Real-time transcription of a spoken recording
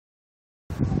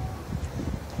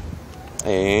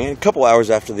And a couple hours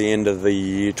after the end of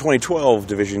the 2012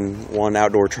 Division I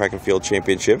Outdoor Track and Field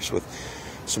Championships with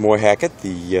Semoy Hackett,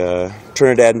 the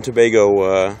Trinidad and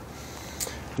Tobago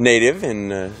native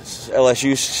and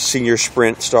LSU senior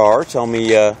sprint star. Tell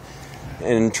me,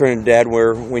 in Trinidad,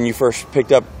 when you first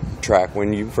picked up track,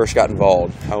 when you first got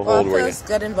involved, how old were you? I first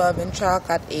got involved in track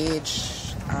at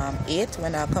age 8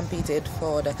 when I competed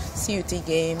for the CUT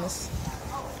Games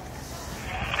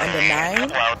under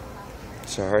 9.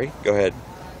 Sorry, go ahead.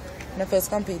 When I first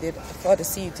competed for the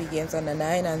CUT Games under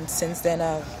 9, and since then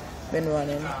I've been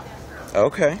running.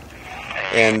 Okay.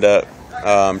 And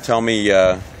tell me,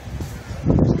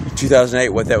 2008,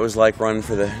 what that was like running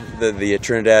for the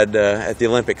Trinidad at the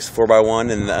Olympics,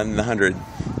 4x1 and the 100.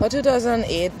 For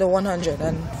 2008, the 100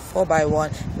 and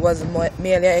 4x1 was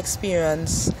merely an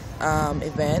experience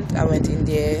event. I went in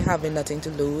there having nothing to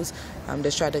lose.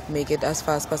 Just try to make it as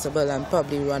fast as possible and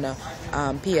probably run a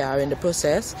PR in the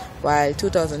process. While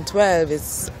 2012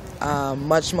 is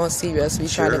much more serious. We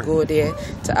try to go there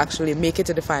to actually make it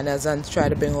to the finals and try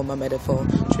to bring home a medal for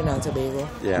Trinidad and Tobago.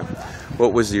 Yeah.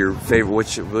 What was your favorite?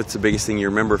 What's the biggest thing you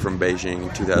remember from Beijing in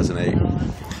 2008?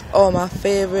 Oh, my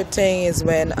favorite thing is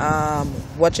when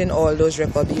watching all those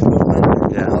records being broken.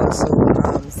 Yeah. Also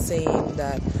seeing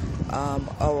that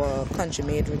our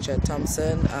countrymate Richard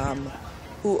Thompson,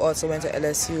 who also went to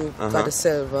LSU, got a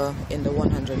silver in the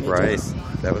 100 meters. Right.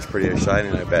 That was pretty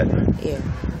exciting, I bet. Yeah.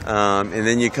 And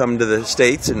then you come to the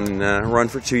States and run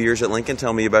for 2 years at Lincoln.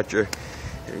 Tell me about your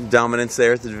dominance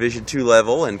there at the Division II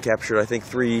level, and captured, I think,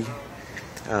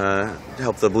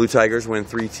 helped the Blue Tigers win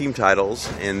 3 team titles,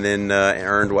 and then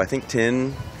earned, I think,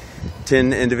 10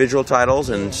 individual titles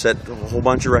and set a whole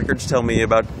bunch of records. Tell me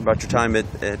about your time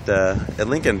at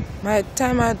Lincoln. My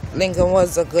time at Lincoln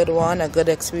was a good one, a good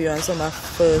experience. For my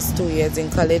first 2 years in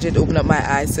college, it opened up my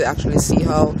eyes to actually see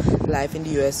how life in the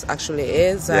U.S. actually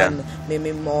is, and made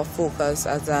me more focused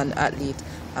as an athlete.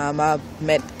 I've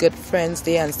met good friends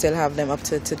there and still have them up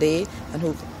to today, and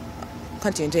who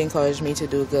continue to encourage me to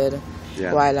do good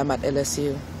while I'm at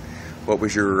LSU. What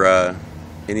was your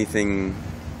anything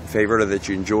favorite or that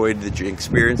you enjoyed that you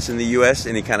experienced in the U.S.?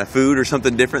 Any kind of food or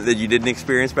something different that you didn't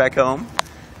experience back home?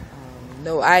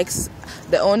 No,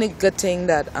 the only good thing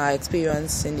that I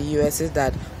experienced in the U.S. is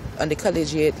that on the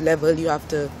collegiate level you have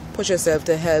to push yourself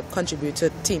to help contribute to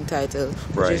team title,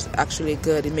 which is actually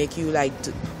good. It makes you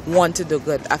want to do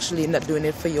good, actually not doing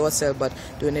it for yourself but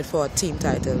doing it for a team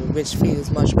title, which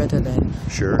feels much better than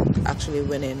actually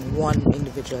winning one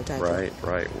individual title.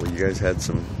 Right. Well, you guys had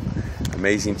some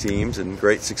amazing teams and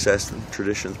great success in the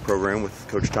Traditions program with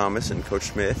Coach Thomas and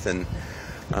Coach Smith. And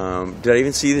did I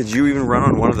even see that you even run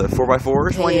on one of the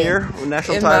 4x4s one year,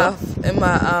 national title? In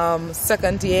my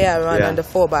second year, I ran on the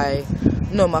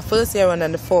my first year I ran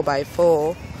on the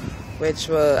 4x4, which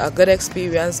was a good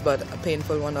experience, but a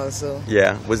painful one also.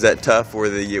 Yeah, was that tough?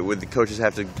 Would the coaches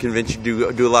have to convince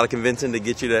you, do a lot of convincing to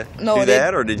get you to do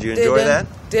that, or did you enjoy that?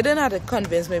 They didn't have to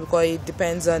convince me because it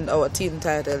depends on our team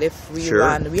title. If we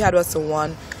we had also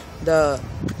won the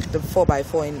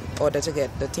 4x4 in order to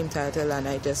get the team title, and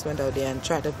I just went out there and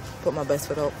tried to put my best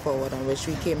foot forward, and which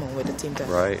we came home with the team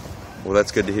title. Right. Well,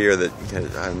 that's good to hear that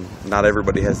not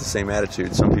everybody has the same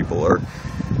attitude. Some people are,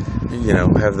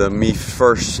 have the me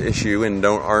first issue and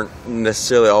aren't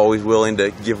necessarily always willing to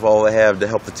give all they have to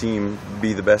help the team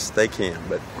be the best they can.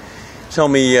 But tell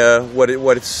me what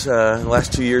it's the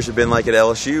last 2 years have been like at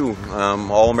LSU.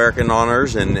 All-American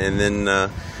honors, and then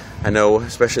I know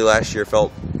especially last year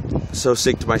felt so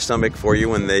sick to my stomach for you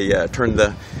when they turned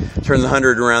the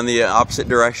 100 around the opposite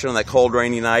direction on that cold,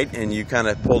 rainy night, and you kind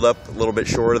of pulled up a little bit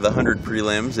short of the 100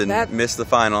 prelims and missed the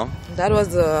final. That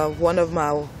was one of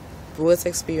my worst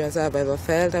experiences I've ever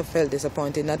felt. I felt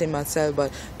disappointed, not in myself,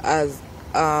 but as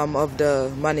of the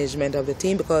management of the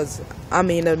team,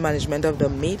 the management of the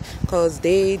meet, because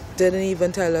they didn't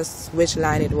even tell us which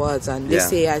line it was, and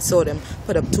this year I saw them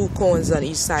put up 2 cones on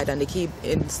each side, and they keep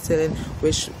instilling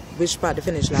which part the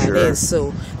finish line is.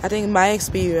 So I think my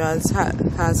experience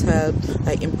has helped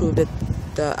improve the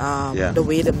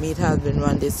way the meet has been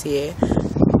run this year.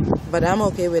 But I'm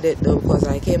okay with it though, because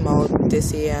I came out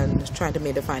this year and trying to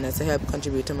make the finals to help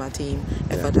contribute to my team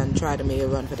effort and try to make a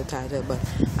run for the title. But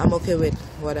I'm okay with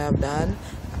what I've done.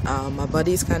 My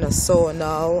body's kind of sore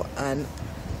now, and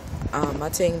I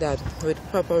think that with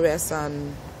proper rest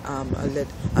and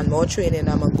more training,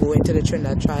 I'm going to go into the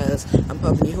Trinidad trials and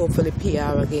probably hopefully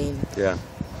PR again. Yeah.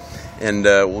 And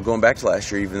going back to last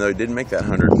year, even though he didn't make that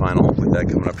 100 final, with that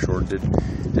coming up short, did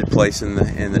place in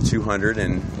the 200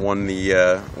 and won the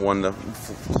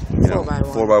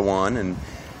 4x1. And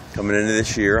coming into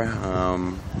this year,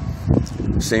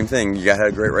 Same thing. You had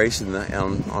a great race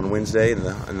on Wednesday in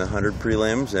the 100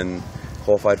 prelims and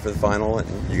qualified for the final.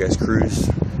 And you guys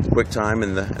cruised quick time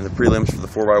in the prelims for the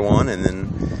 4x1, and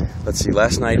then let's see,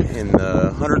 last night in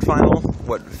the 100 final,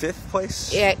 what, 5th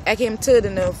place? Yeah, I came third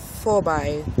in the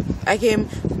 4x. I came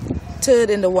third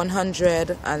in the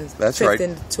 100 and that's fifth right.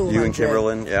 in the 200. You and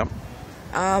Kimberlin, yeah.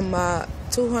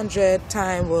 200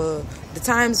 time were the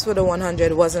times for the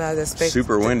 100 wasn't as expected.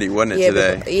 Super windy, wasn't it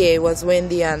today? Yeah, it was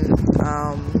windy, and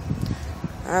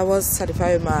I was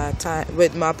satisfied with my time,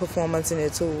 with my performance in the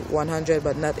 100,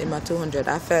 but not in my 200.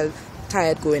 I felt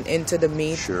tired going into the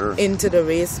meet, into the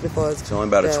race, because it's only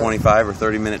about a 25 or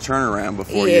 30 minute turnaround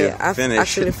before you finish. I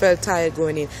actually felt tired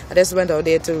going in. I just went out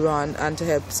there to run and to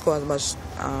help score as much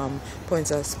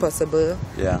points as possible.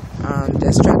 Yeah. And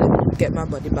just try to get my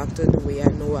body back to the way I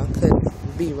know I could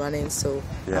be running. So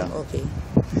I'm okay.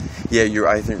 Yeah, you're.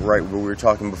 I think right. We were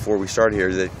talking before we started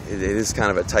here that it is kind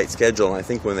of a tight schedule, and I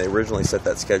think when they originally set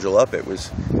that schedule up, it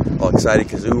was all excited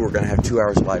because we're going to have 2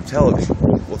 hours of live television.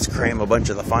 Let's cram a bunch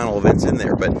of the final events in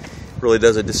there, but it really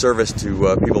does a disservice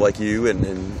to people like you and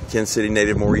Kansas City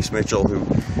native Maurice Mitchell, who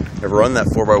have run that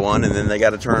 4x1, and then they got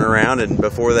to turn around, and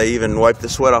before they even wipe the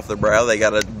sweat off their brow, they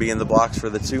got to be in the blocks for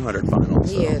the 200 final.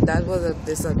 So. Yeah, that was a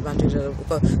disadvantage of it,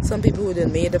 because some people who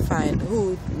didn't made the final,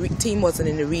 who team wasn't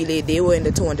in the relay, they were in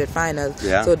the 200 finals.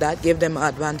 Yeah. So that gave them an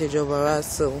advantage over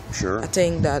us. So sure. I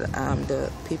think that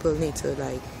the people need to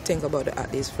think about the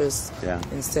athletes first,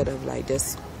 instead of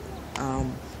just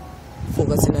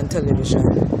focusing on television.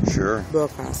 Sure.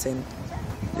 Broadcasting.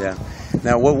 Yeah.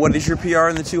 Now, what is your PR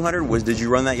in the 200? Did you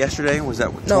run that yesterday? Was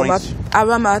that 20? No, I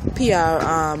ran my PR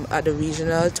at the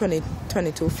regional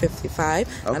 22:55,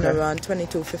 and I ran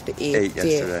 22:58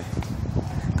 yesterday.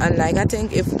 And I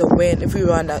think if we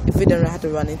didn't have to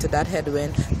run into that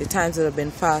headwind, the times would have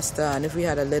been faster, and if we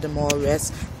had a little more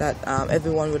rest, that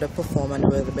everyone would have performed and it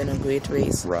would have been a great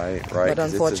race. Right. But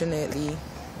unfortunately,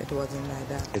 it wasn't like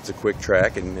that. It's a quick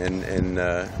track and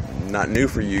not new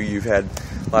for you. You've had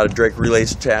a lot of Drake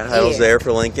Relays titles there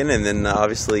for Lincoln, and then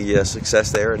obviously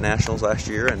success there at Nationals last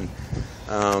year. And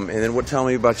then tell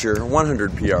me about your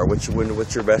 100 PR. What's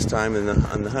your best time on the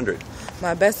 100?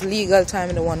 My best legal time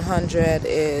in the 100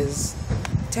 is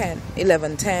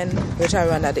 11:10, which I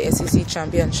ran at the SEC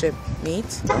Championship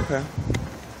meet. Okay.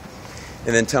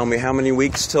 And then tell me, how many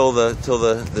weeks till the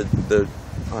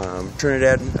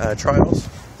Trinidad trials?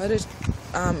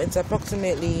 It's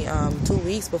approximately 2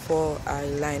 weeks before I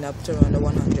line up to run the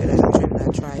 100 at the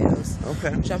Trinidad trials.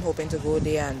 Okay. Which I'm hoping to go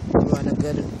there and run a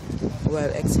good,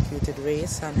 well-executed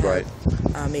race and help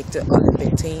make the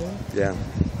Olympic team. Yeah.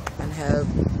 And help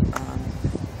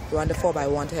run the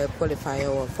 4x1 to help qualify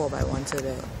our 4x1 to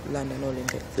the London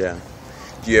Olympics. Yeah.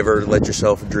 Do you ever let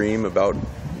yourself dream about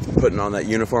putting on that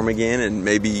uniform again and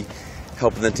maybe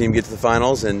helping the team get to the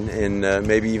finals and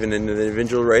maybe even into the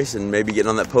individual race and maybe getting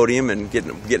on that podium and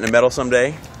getting a medal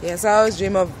someday? Yes, I always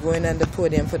dream of going on the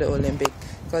podium for the Olympic,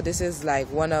 because this is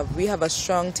we have a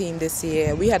strong team this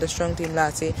year. We had a strong team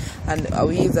last year, and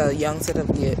we is a young set of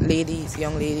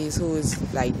young ladies who is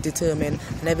determined,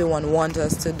 and everyone wants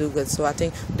us to do good. So I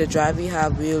think the drive we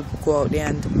have, we'll go out there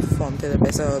and perform to the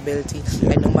best of our ability,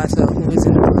 no matter who is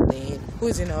in our lane, who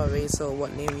is in our race, or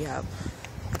what lane we have.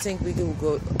 I think we can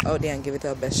go out there and give it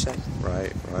our best shot.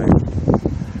 Right.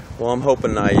 Well, I'm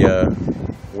hoping I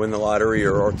win the lottery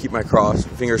or keep my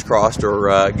fingers crossed,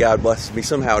 or God blesses me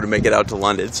somehow to make it out to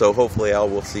London. So hopefully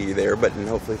we'll see you there, and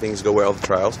hopefully things go well with the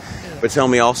trials. Yeah. But tell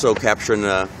me also, capturing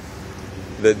the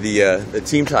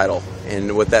team title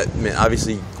and what that meant.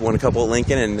 Obviously, you won a couple at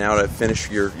Lincoln, and now to finish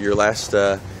your last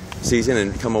season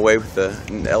and come away with the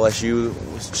LSU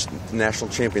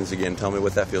national champions again. Tell me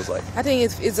what that feels like. I think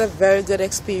it's a very good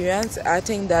experience. I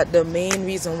think that the main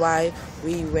reason why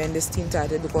we won this team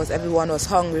title, because everyone was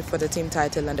hungry for the team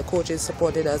title, and the coaches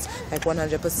supported us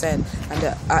 100%, and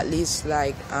the athletes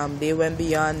they went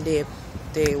beyond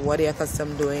what they're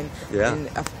accustomed doing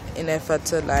in effort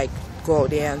to go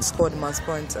out there and score the most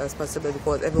points as possible,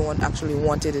 because everyone actually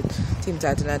wanted a team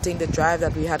title. And I think the drive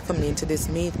that we had coming into this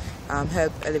meet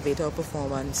helped elevate our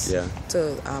performance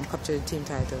to capture the team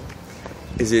title.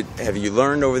 Have you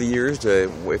learned over the years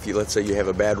let's say you have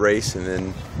a bad race, and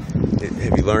then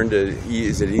have you learned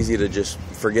is it easy to just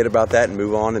forget about that and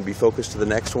move on and be focused to the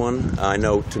next one? I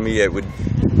know to me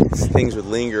things would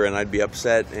linger and I'd be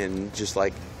upset, and just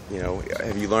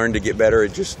have you learned to get better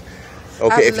at just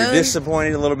Okay, if you're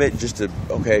disappointed a little bit, just to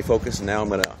focus. Now I'm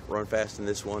gonna run fast in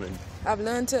this one. And I've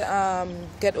learned to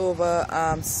get over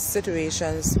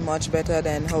situations much better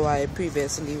than how I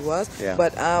previously was. Yeah.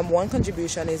 But one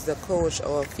contribution is the coach,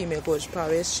 or female coach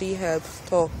Paris. She helped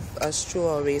talk us through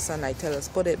our race and tell us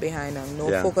put it behind and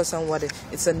focus on what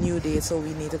it's a new day, so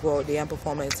we need to go out there and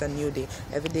perform. It's a new day.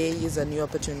 Every day is a new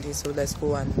opportunity, so let's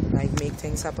go and make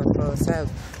things happen for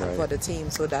ourselves and for the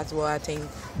team. So that's what I think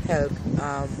helped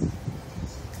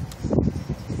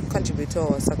contribute to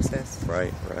our success.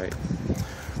 Right.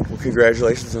 Well,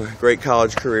 congratulations on a great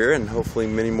college career, and hopefully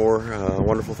many more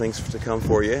wonderful things to come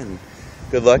for you. And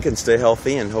good luck, and stay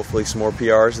healthy, and hopefully some more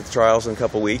PRs at the trials in a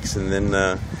couple weeks, and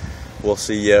then we'll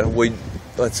see.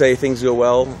 Let's say things go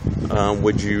well.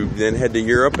 Would you then head to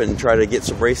Europe and try to get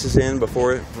some races in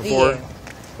before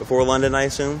London, I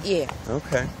assume? Yeah.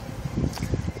 Okay.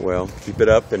 Well, keep it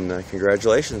up, and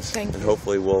congratulations. Thank you. And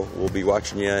hopefully we'll be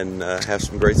watching you and have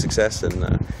some great success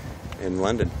in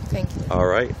London. Thank you. All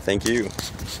right. Thank you.